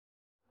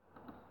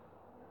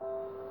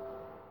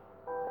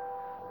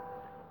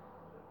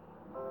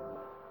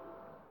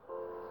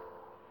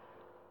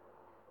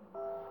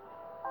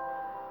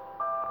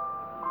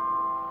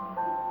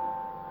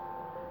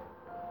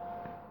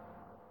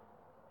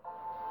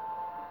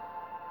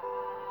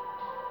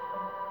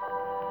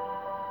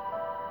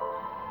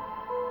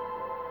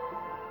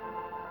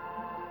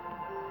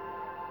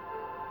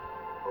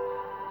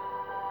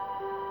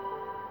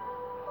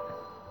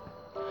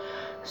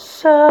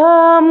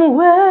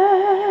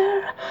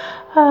Somewhere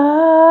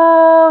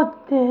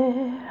out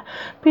there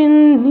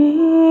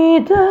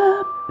beneath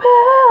the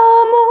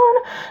pale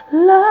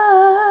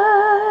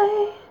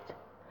moonlight,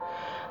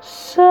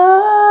 someone's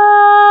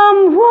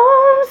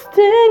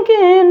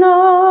thinking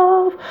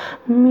of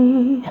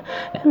me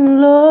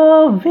and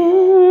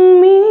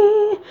loving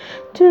me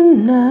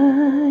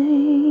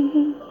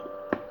tonight.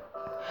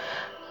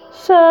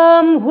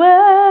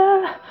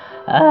 Somewhere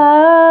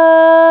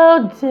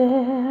out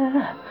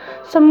there,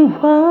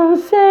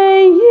 someone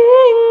saying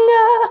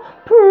a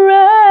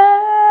prayer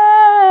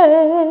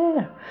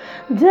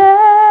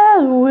that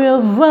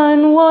we'll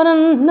find one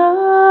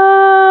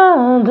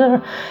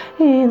another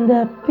in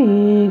that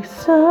peak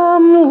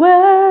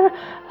somewhere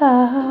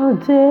out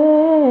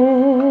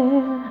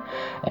there.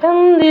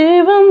 And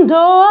even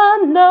though I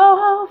know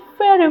how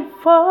very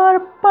far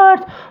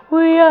apart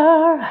we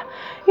are,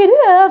 it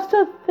helps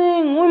to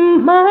think we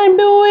might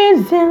be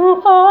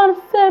whizzing on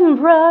the same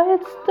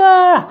bright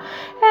star.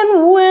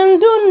 And when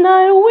the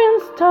night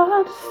winds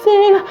start to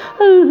sing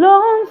a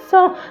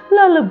lonesome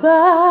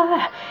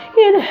lullaby,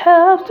 it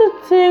helps to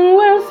think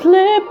we're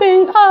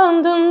sleeping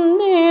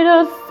underneath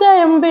the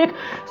same big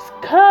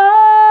sky.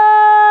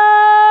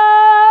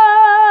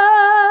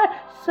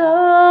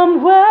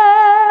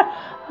 Somewhere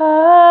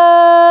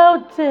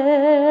out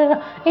there,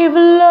 if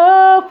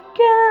love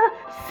can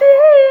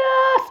see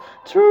us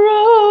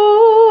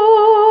through,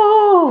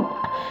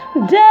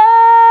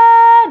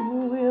 then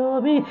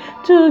we'll be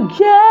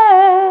together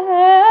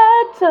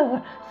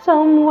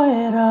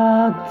somewhere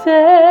out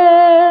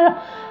there,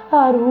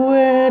 out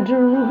where the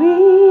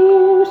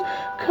dreams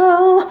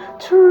come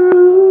true.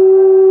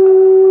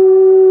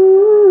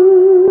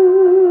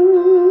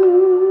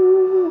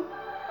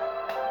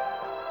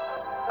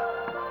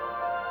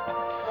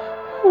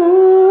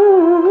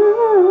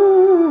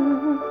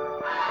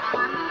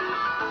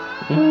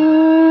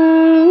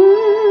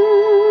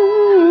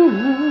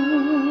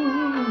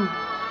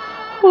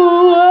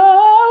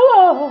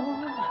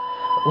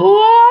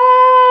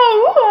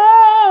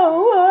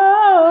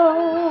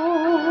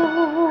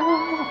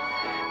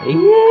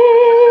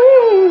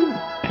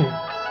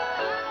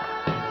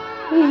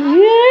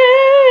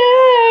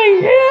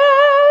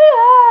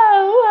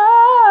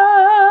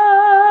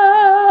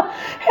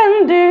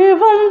 And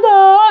even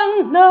though I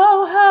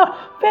know how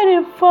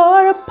very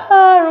far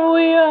apart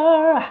we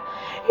are,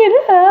 it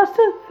helps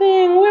to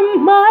think we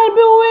might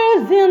be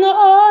whizzing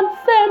on the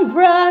same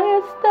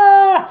bright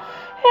star.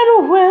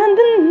 And when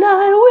the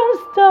night will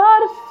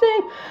start to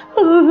sing a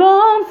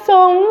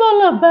lonesome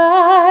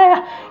lullaby,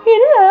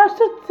 it helps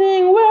to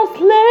think we're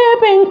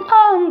sleeping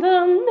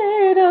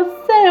underneath the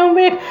same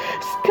big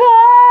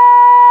sky.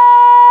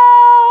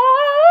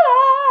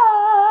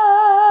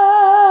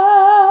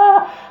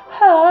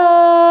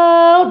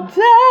 Out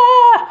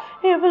there,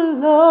 if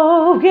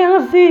love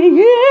can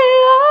see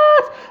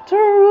us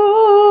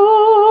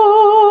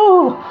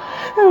through,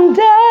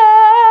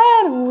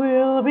 then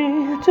we'll be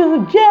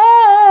together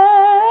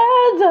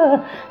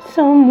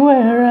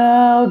somewhere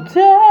out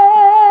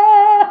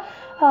there,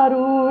 out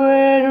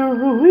where the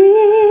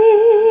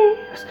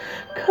dreams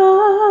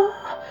come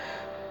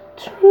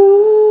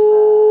true.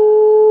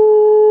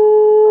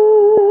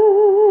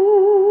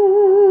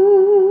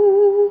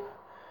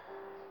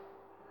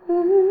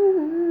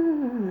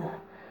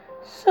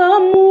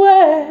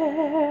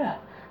 Somewhere,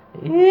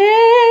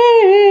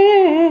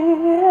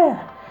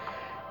 yeah,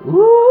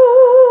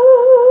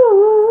 ooh,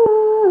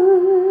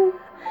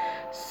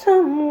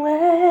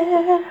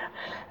 somewhere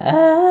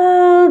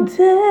out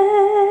there,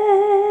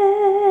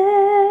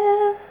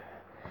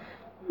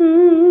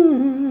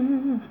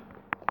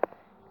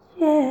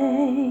 yeah.